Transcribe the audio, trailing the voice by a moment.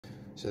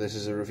So this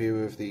is a review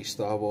of the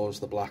Star Wars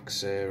The Black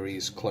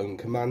Series Clone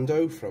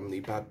Commando from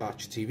the Bad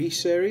Batch TV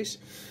series.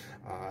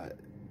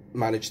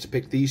 Managed to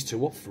pick these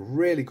two up for a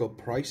really good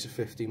price of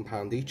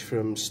 £15 each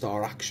from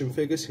Star Action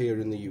Figures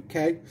here in the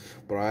UK,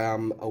 but I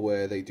am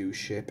aware they do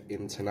ship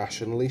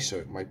internationally, so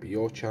it might be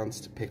your chance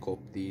to pick up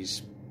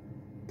these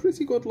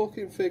pretty good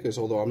looking figures,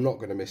 although I'm not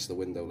going to miss the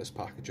windowless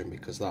packaging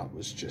because that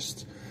was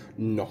just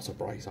not a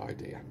bright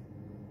idea.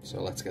 So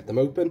let's get them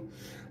open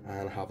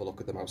and have a look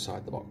at them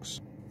outside the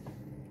box.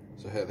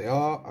 So here they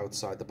are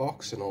outside the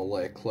box in all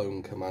their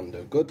Clone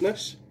Commando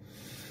goodness.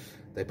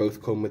 They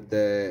both come with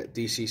their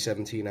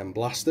DC-17M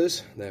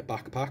blasters, their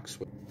backpacks.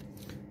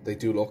 They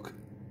do look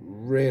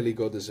really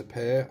good as a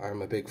pair.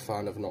 I'm a big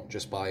fan of not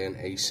just buying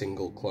a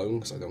single clone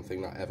because I don't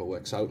think that ever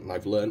works out, and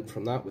I've learnt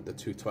from that with the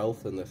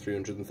 212th and the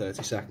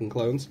 332nd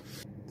clones.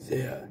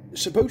 They're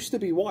supposed to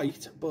be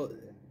white, but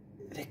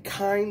they're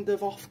kind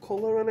of off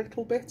colour a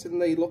little bit, and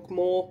they look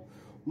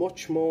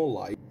much more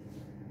like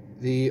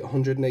the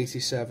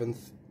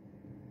 187th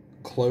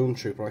clone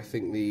trooper. I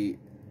think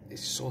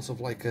it's sort of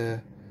like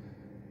an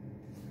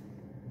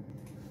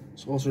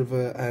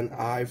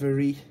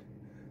ivory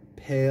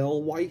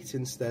pale white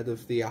instead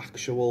of the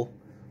actual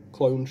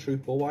clone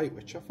trooper white,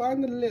 which I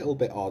find a little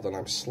bit odd, and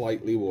I'm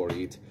slightly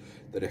worried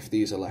that if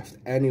these are left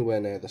anywhere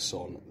near the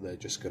sun, they're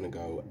just going to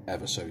go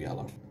ever so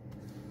yellow.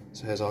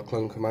 So here's our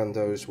Clone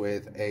Commandos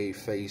with a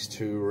Phase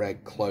 2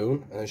 Reg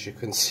clone, and as you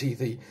can see,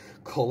 the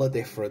colour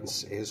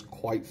difference is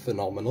quite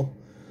phenomenal.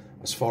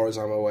 As far as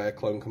I'm aware,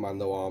 Clone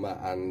Commando armour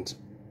and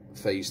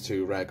Phase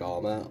 2 Reg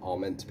armour are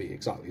meant to be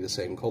exactly the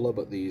same colour,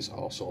 but these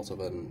are sort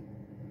of an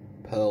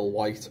pearl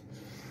white,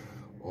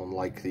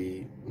 unlike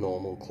the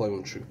normal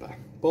clone trooper.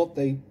 But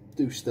they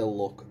do still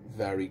look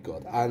very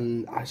good,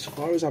 and as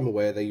far as I'm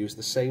aware, they use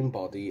the same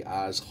body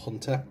as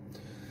Hunter,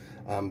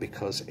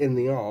 because in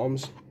the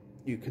arms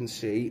you can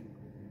see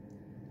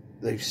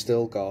they've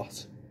still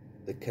got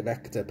the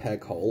connector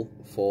peg hole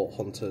for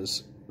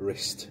Hunter's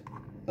wrist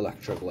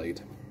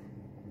electroblade.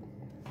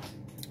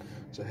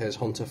 So here's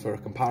Hunter for a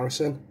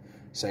comparison.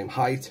 Same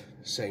height,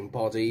 same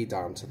body,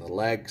 down to the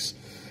legs,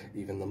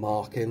 even the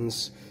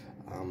markings.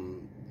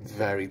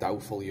 Very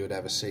doubtful you would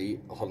ever see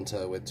a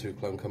Hunter with two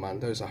Clone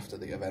Commandos after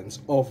the events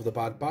of the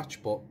Bad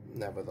Batch, but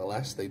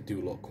nevertheless, they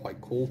do look quite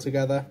cool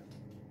together.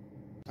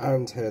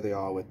 And here they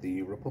are with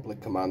the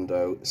Republic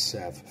Commando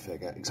Sev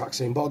figure. Exact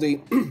same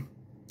body,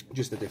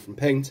 just a different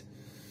paint,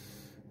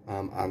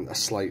 and a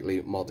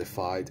slightly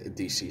modified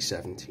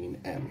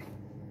DC-17M.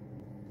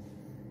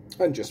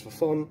 And just for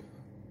fun,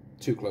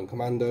 two Clone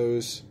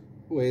Commandos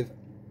with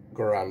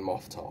Grand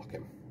Moff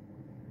Tarkin.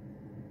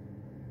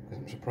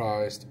 I'm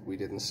surprised we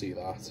didn't see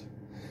that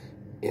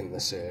in the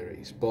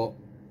series, but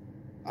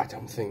I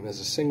don't think there's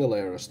a single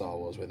era of Star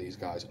Wars where these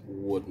guys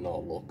would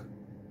not look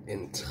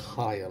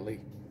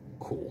entirely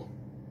cool.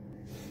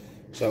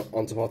 So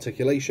onto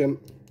articulation,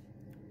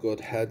 good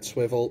head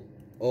swivel,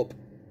 up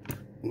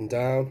and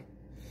down.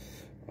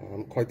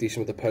 Quite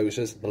decent with the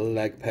poses. The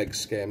leg pegs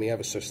scare me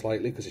ever so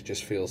slightly because it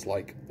just feels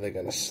like they're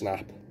going to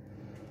snap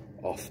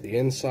off the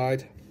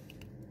inside.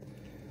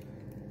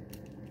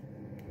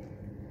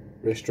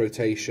 Wrist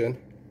rotation,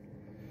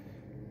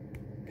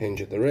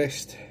 hinge at the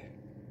wrist,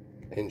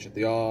 hinge at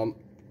the arm,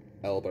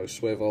 elbow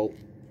swivel,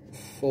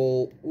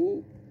 full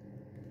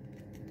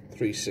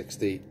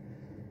 360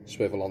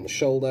 swivel on the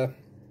shoulder,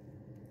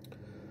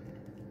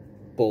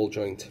 ball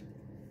joint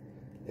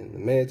in the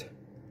mid,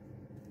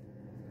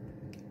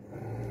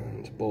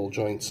 and ball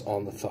joints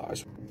on the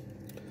thighs.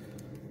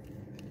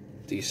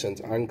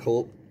 Decent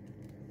ankle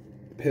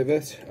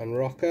pivot and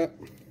rocker,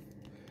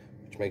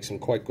 which makes them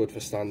quite good for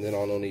standing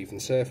on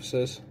uneven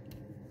surfaces.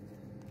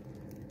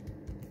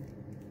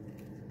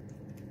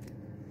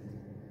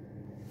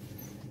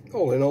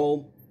 All in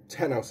all,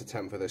 10 out of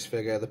 10 for this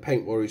figure. The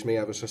paint worries me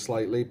ever so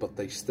slightly, but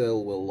they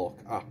still will look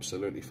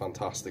absolutely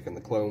fantastic in the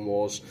Clone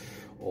Wars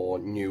or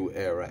New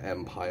Era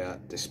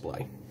Empire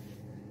display.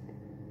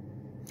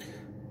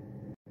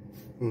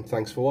 And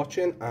thanks for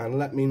watching, and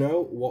let me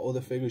know what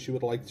other figures you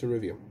would like to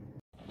review.